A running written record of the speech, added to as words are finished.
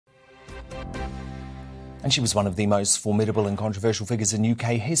And she was one of the most formidable and controversial figures in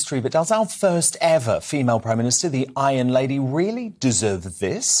UK history. But does our first ever female Prime Minister, the Iron Lady, really deserve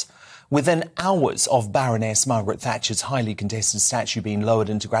this? Within hours of Baroness Margaret Thatcher's highly contested statue being lowered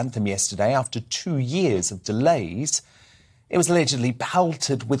into Grantham yesterday after 2 years of delays, it was allegedly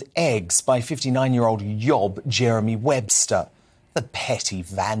pelted with eggs by 59-year-old yob Jeremy Webster. The petty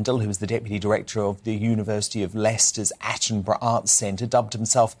vandal, who was the Deputy Director of the University of Leicester's Attenborough Arts Centre, dubbed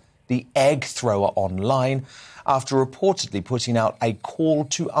himself the egg thrower online after reportedly putting out a call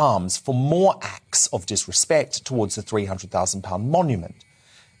to arms for more acts of disrespect towards the £300,000 monument.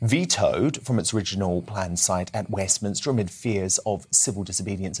 Vetoed from its original planned site at Westminster amid fears of civil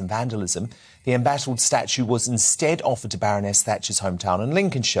disobedience and vandalism, the embattled statue was instead offered to Baroness Thatcher's hometown in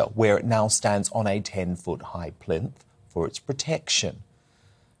Lincolnshire, where it now stands on a 10-foot-high plinth for its protection.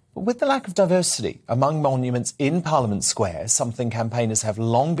 But with the lack of diversity among monuments in Parliament Square, something campaigners have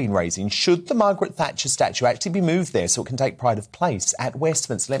long been raising, should the Margaret Thatcher statue actually be moved there so it can take pride of place at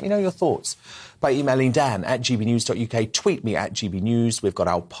Westminster? Let me know your thoughts by emailing Dan at gbnews.uk, tweet me at gbnews. We've got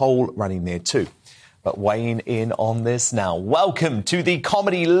our poll running there too. But weighing in on this now, welcome to the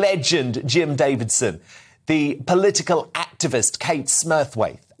comedy legend Jim Davidson, the political activist Kate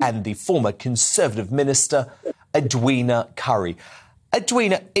Smurthwaite, and the former Conservative Minister Edwina Currie.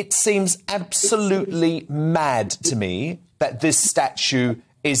 Edwina, it seems absolutely mad to me that this statue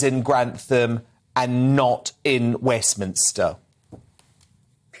is in Grantham and not in Westminster.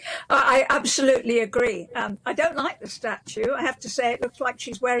 I absolutely agree. I don't like the statue. I have to say it looks like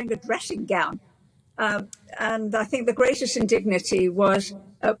she's wearing a dressing gown. And I think the greatest indignity was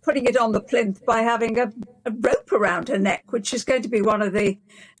putting it on the plinth by having a rope around her neck, which is going to be one of the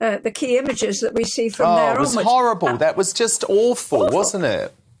key images that we see from there onwards. It was horrible. That was just awful, wasn't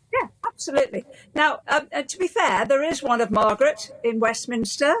it? Yeah, absolutely. Now, to be fair, there is one of Margaret in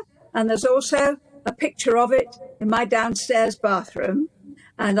Westminster, and there's also a picture of it in my downstairs bathroom,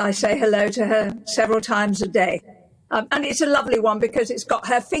 and I say hello to her several times a day. And it's a lovely one because it's got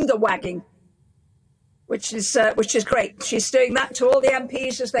her finger wagging, which is great. She's doing that to all the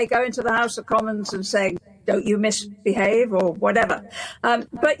MPs as they go into the House of Commons and saying, don't you misbehave or whatever.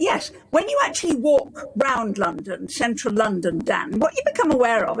 But yes, when you actually walk round London, central London, Dan, what you become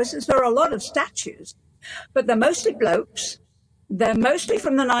aware of is there are a lot of statues, but they're mostly blokes. They're mostly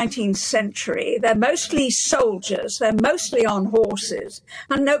from the 19th century. They're mostly soldiers. They're mostly on horses.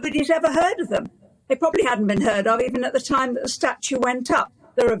 And nobody's ever heard of them. They probably hadn't been heard of even at the time that the statue went up.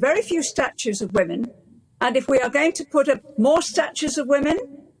 There are very few statues of women. And if we are going to put up more statues of women,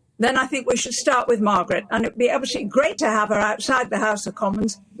 then I think we should start with Margaret. And it would be absolutely great to have her outside the House of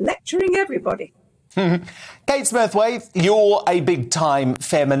Commons lecturing everybody. Kate Smurthwaite, you're a big-time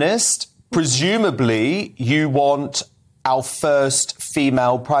feminist. Presumably, you want our first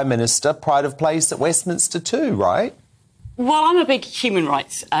female Prime Minister, pride of place at Westminster too, right? Well, I'm a big human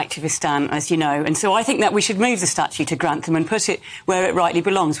rights activist, Dan, as you know, and so I think that we should move the statue to Grantham and put it where it rightly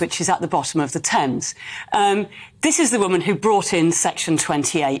belongs, which is at the bottom of the Thames. This is the woman who brought in Section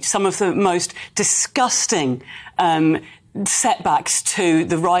 28, some of the most disgusting setbacks to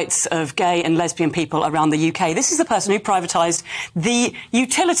the rights of gay and lesbian people around the UK. This is the person who privatised the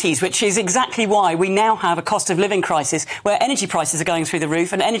utilities, which is exactly why we now have a cost of living crisis where energy prices are going through the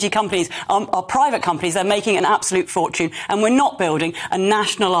roof and energy companies are private companies. They're making an absolute fortune and we're not building a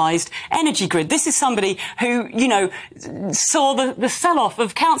nationalised energy grid. This is somebody who, you know, saw the sell-off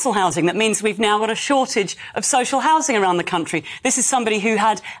of council housing. That means we've now got a shortage of social housing around the country. This is somebody who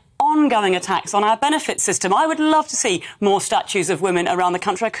had ongoing attacks on our benefit system. I would love to see more statues of women around the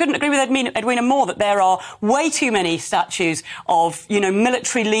country. I couldn't agree with Edwina more that there are way too many statues of, you know,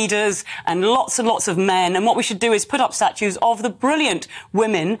 military leaders and lots of men. And what we should do is put up statues of the brilliant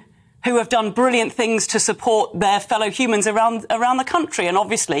women who have done brilliant things to support their fellow humans around the country. And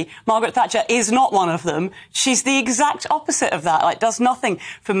obviously, Margaret Thatcher is not one of them. She's the exact opposite of that. Like, it does nothing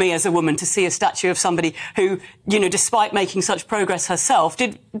for me as a woman to see a statue of somebody who, you know, despite making such progress herself,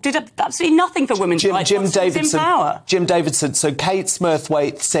 did absolutely nothing for women's rights. Jim Davidson, so Kate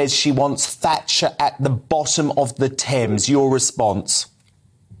Smurthwaite says she wants Thatcher at the bottom of the Thames. Your response?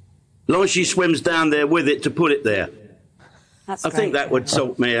 As long as she swims down there with it to put it there. I think that would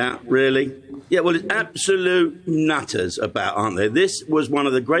sort me out, really. Yeah, well, it's absolute nutters about, aren't they? This was one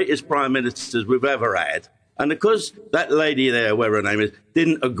of the greatest prime ministers we've ever had. And because that lady there, whatever her name is,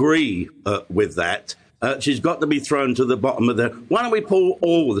 didn't agree with that, she's got to be thrown to the bottom of the... Why don't we pull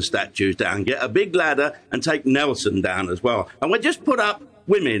all the statues down, get a big ladder and take Nelson down as well? And we'll just put up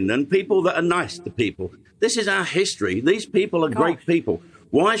women and people that are nice to people. This is our history. These people are great people.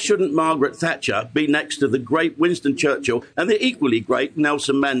 Why shouldn't Margaret Thatcher be next to the great Winston Churchill and the equally great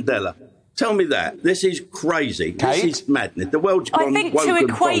Nelson Mandela? Tell me that. This is crazy. Kate? This is madness. The world's gone I think woke to and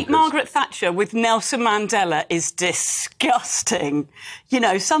equate bonkers. Margaret Thatcher with Nelson Mandela is disgusting. You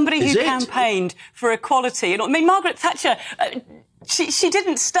know, somebody Is who it? campaigned for equality. And I mean, Margaret Thatcher... She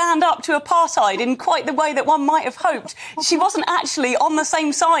didn't stand up to apartheid in quite the way that one might have hoped. She wasn't actually on the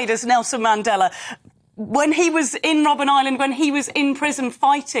same side as Nelson Mandela. When he was in Robben Island, when he was in prison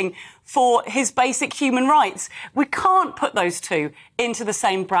fighting for his basic human rights, we can't put those two into the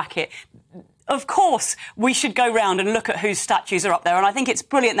same bracket. Of course, we should go round and look at whose statues are up there. And I think it's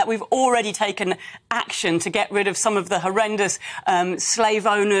brilliant that we've already taken action to get rid of some of the horrendous slave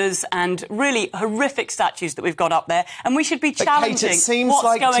owners and really horrific statues that we've got up there. And we should be challenging Kate, it seems what's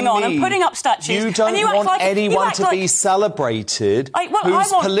like going on and putting up statues. You don't want anyone to be celebrated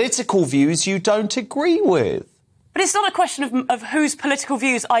whose political views you don't agree with. But it's not a question of whose political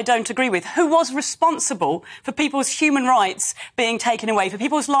views I don't agree with. Who was responsible for people's human rights being taken away, for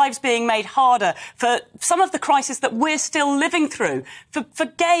people's lives being made harder, for some of the crisis that we're still living through, for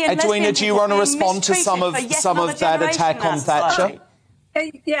gay and lesbian people? Edwina, do you want to respond to some of that attack on Thatcher?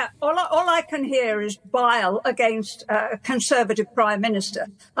 Yeah, all I can hear is bile against a Conservative Prime Minister.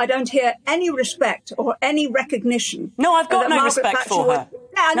 I don't hear any respect or any recognition. No, I've got no respect for her.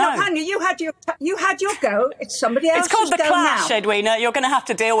 No, Hannah, you had your go. It's somebody else's go now. It's called the clash, Edwina. You're going to have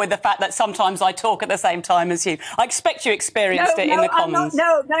to deal with the fact that sometimes I talk at the same time as you. I expect you experienced it in the Commons.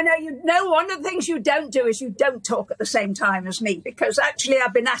 No. One of the things you don't do is you don't talk at the same time as me, because actually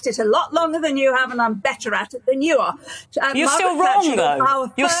I've been at it a lot longer than you have, and I'm better at it than you are. You're still wrong,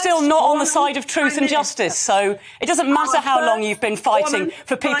 though. You're still not on the side of truth and justice. So it doesn't matter how long you've been fighting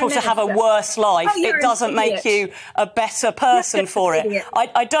for people to have a worse life. It doesn't make you a better person for it.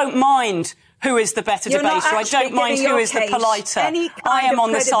 I don't mind who is the better debater. I don't mind who is the politer. I am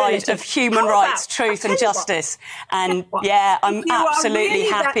on the side of human rights, truth and justice. And, yeah, I'm absolutely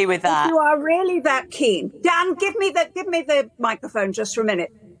happy with that. If you are really that keen. Dan, give me the microphone just for a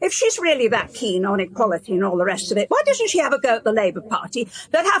minute. If she's really that keen on equality and all the rest of it, why doesn't she have a go at the Labour Party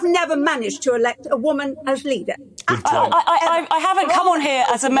that have never managed to elect a woman as leader? I haven't come on here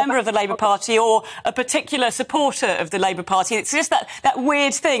as a member of the Labour Party or a particular supporter of the Labour Party. It's just that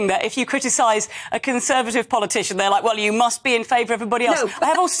weird thing that if you criticise a Conservative politician, they're like, well, you must be in favour of everybody else. I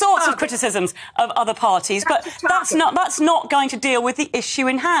have all sorts of criticisms of other parties, but that's not going to deal with the issue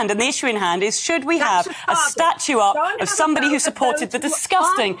in hand. And the issue in hand is, should we have a statue up of somebody who supported the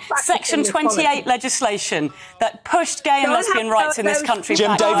disgusting Section 28 legislation that pushed gay and lesbian rights in this country?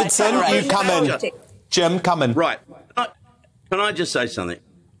 Jim Davidson, you come in. Jim, come in. Right. Can I just say something?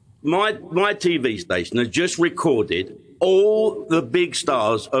 My TV station has just recorded all the big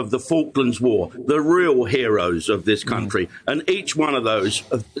stars of the Falklands War, the real heroes of this country. And each one of those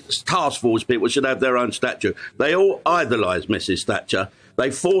task force people should have their own statue. They all idolise Mrs. Thatcher. They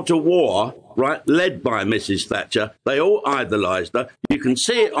fought a war, right, led by Mrs. Thatcher. They all idolised her. You can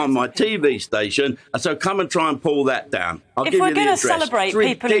see it on my TV station. So come and try and pull that down. I'll give you the address. If we're going to celebrate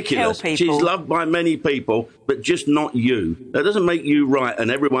people who kill people... She's loved by many people, but just not you. That doesn't make you right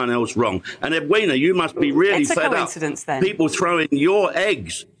and everyone else wrong. And Edwina, you must be really fed up. It's a coincidence, then. People throwing your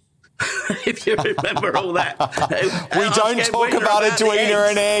eggs. If you remember all that. We don't talk about Edwina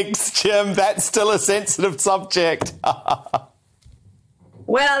and eggs, Jim. That's still a sensitive subject.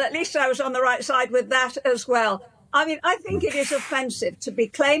 Well, at least I was on the right side with that as well. I mean, I think it is offensive to be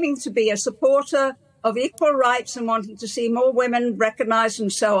claiming to be a supporter of equal rights and wanting to see more women recognised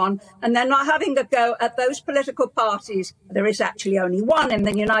and so on, and then not having a go at those political parties. There is actually only one in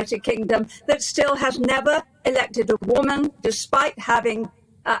the United Kingdom that still has never elected a woman, despite having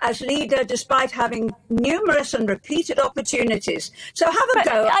as leader, despite having numerous and repeated opportunities. So have a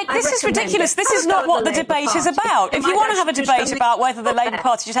go. This is ridiculous. This is not what the debate is about. If you want to have a debate about whether the Labour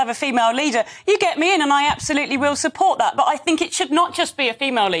Party should have a female leader, you get me in and I absolutely will support that. But I think it should not just be a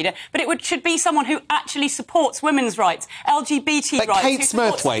female leader, but it should be someone who actually supports women's rights, LGBT rights, who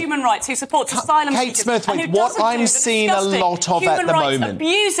supports human rights, who supports asylum seekers. Kate Smurthwaite, what I'm seeing a lot of at the moment...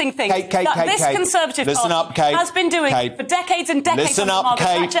 abusing things that this Conservative Party has been doing for decades and decades. Listen up,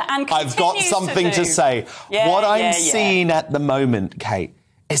 Kate. I've got something to say. What I'm seeing at the moment, Kate,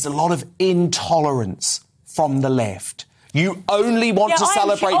 is a lot of intolerance from the left. You only want to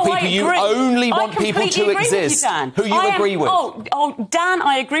celebrate people. You only want people to exist who you agree with. Dan,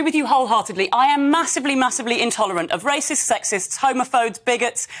 I agree with you wholeheartedly. I am massively, massively intolerant of racists, sexists, homophobes,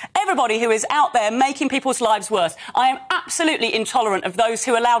 bigots, everybody who is out there making people's lives worse. I am absolutely intolerant of those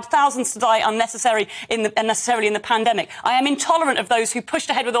who allowed thousands to die unnecessarily in the pandemic. I am intolerant of those who pushed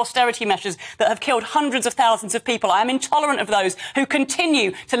ahead with austerity measures that have killed hundreds of thousands of people. I am intolerant of those who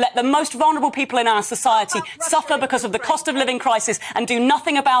continue to let the most vulnerable people in our society suffer because of the cost cost of living crisis and do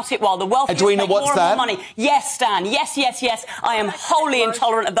nothing about it while the wealthiest make more and more money. Yes, Stan. Yes, yes, yes. I am wholly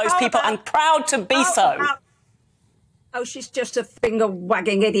intolerant of those people and proud to be so. Oh, she's just a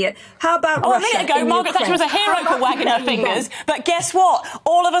finger-wagging idiot. How about Russia? A minute ago, Margaret Thatcher was a hero for wagging her fingers. But guess what?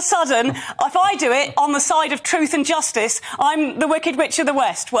 All of a sudden, if I do it on the side of truth and justice, I'm the Wicked Witch of the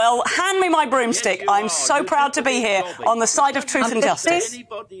West. Well, hand me my broomstick. Yes, I'm so proud to be here on the side of truth and justice.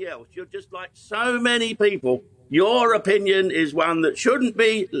 Anybody else, you're just like so many people. Your opinion is one that shouldn't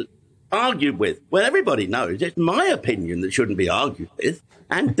be argued with. Well, everybody knows it's my opinion that shouldn't be argued with,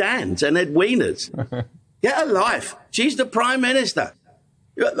 and Dan's and Edwina's. Get a life. She's the Prime Minister.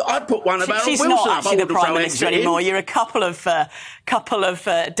 I'd put one about She's Wilson not actually the Prime Minister anymore. You're a couple of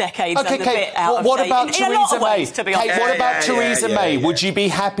decades and a bit out of date. About Theresa May? Kate, what about Theresa May? Would you be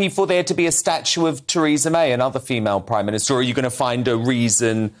happy for there to be a statue of Theresa May, another female Prime Minister, or are you going to find a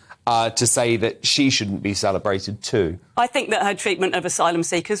reason to say that she shouldn't be celebrated too? I think that her treatment of asylum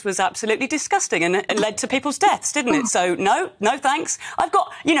seekers was absolutely disgusting and it led to people's deaths, didn't it? So, no thanks. I've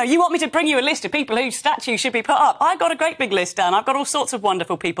got, you want me to bring you a list of people whose statues should be put up. I've got a great big list, Dan. I've got all sorts of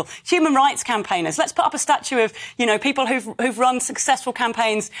wonderful people. Human rights campaigners. Let's put up a statue of, people who've run successful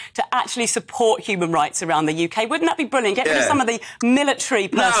campaigns to actually support human rights around the UK. Wouldn't that be brilliant? Get rid of some of the military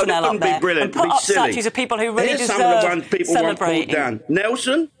personnel up there and put up statues of people who really deserve some of the ones people celebrating. Want pulled down.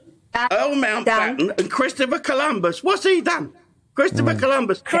 Nelson, Earl Mountbatten and Christopher Columbus. What's he done? Christopher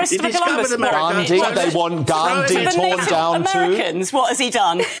Columbus. Christopher Columbus. Gandhi. They want Gandhi torn down too. Americans, what has he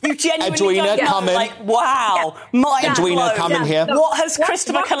done? You genuinely Edwina, come in. Like, wow. Edwina, come in here. What has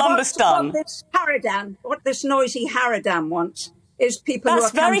Christopher Columbus done? What this noisy Harridan wants is people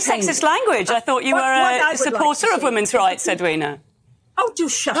That's who are very sexist language. I thought you were a supporter of women's rights, Edwina. Oh, do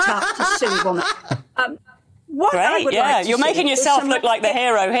shut up, you silly woman. Great, you're making yourself look like the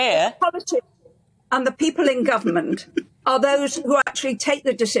hero here. Politics and the people in government are those who actually take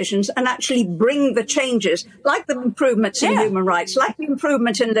the decisions and actually bring the changes, like the improvements in human rights, like the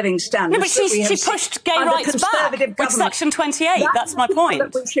improvement in living standards. Yeah, but she pushed gay rights back with Section 28. That's my point.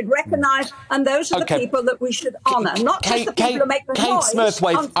 That we should recognise, and those are the people that we should honour, not just the people who make the noise. Kate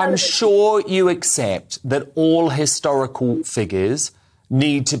Smurthwaite, I'm sure you accept that all historical figures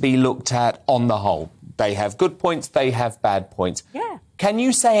need to be looked at on the whole. They have good points, they have bad points. Yeah. Can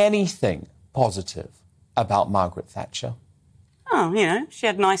you say anything positive about Margaret Thatcher? Oh, she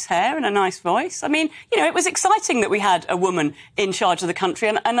had nice hair and a nice voice. I mean, it was exciting that we had a woman in charge of the country.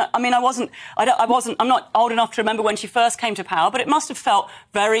 And I mean, I'm not old enough to remember when she first came to power, but it must have felt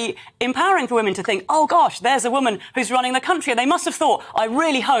very empowering for women to think, oh, gosh, there's a woman who's running the country. And they must have thought, I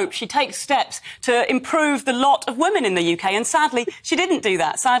really hope she takes steps to improve the lot of women in the UK. And sadly, she didn't do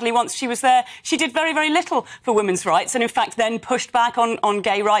that. Sadly, once she was there, she did very, very little for women's rights. And in fact, then pushed back on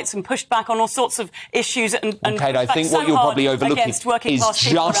gay rights and pushed back on all sorts of issues. And Kate, I think what you're probably overlooking is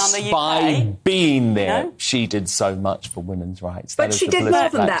just by being there, she did so much for womenn's rights. But she did more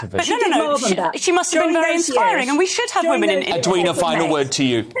than that. But no. She must have been very inspiring, and we should have women in. Edwina, final word to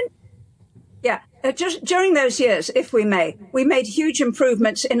you. Yeah. Just during those years, if we may, we made huge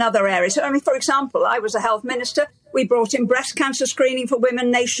improvements in other areas. I mean, for example, I was a health minister. We brought in breast cancer screening for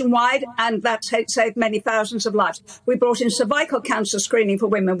women nationwide, and that saved many thousands of lives. We brought in cervical cancer screening for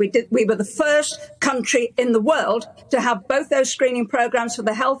women. We were the first country in the world to have both those screening programs for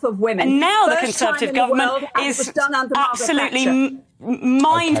the health of women. And now the Conservative government is absolutely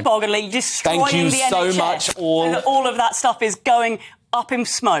mind-bogglingly destroying the NHS. Thank you so much, all of that stuff is going up in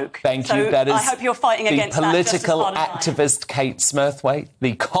smoke. Thank you. That is I hope you're fighting against the political activist Kate Smurthwaite,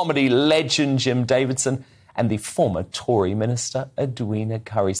 the comedy legend Jim Davidson, and the former Tory minister Edwina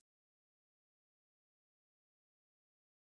Currie.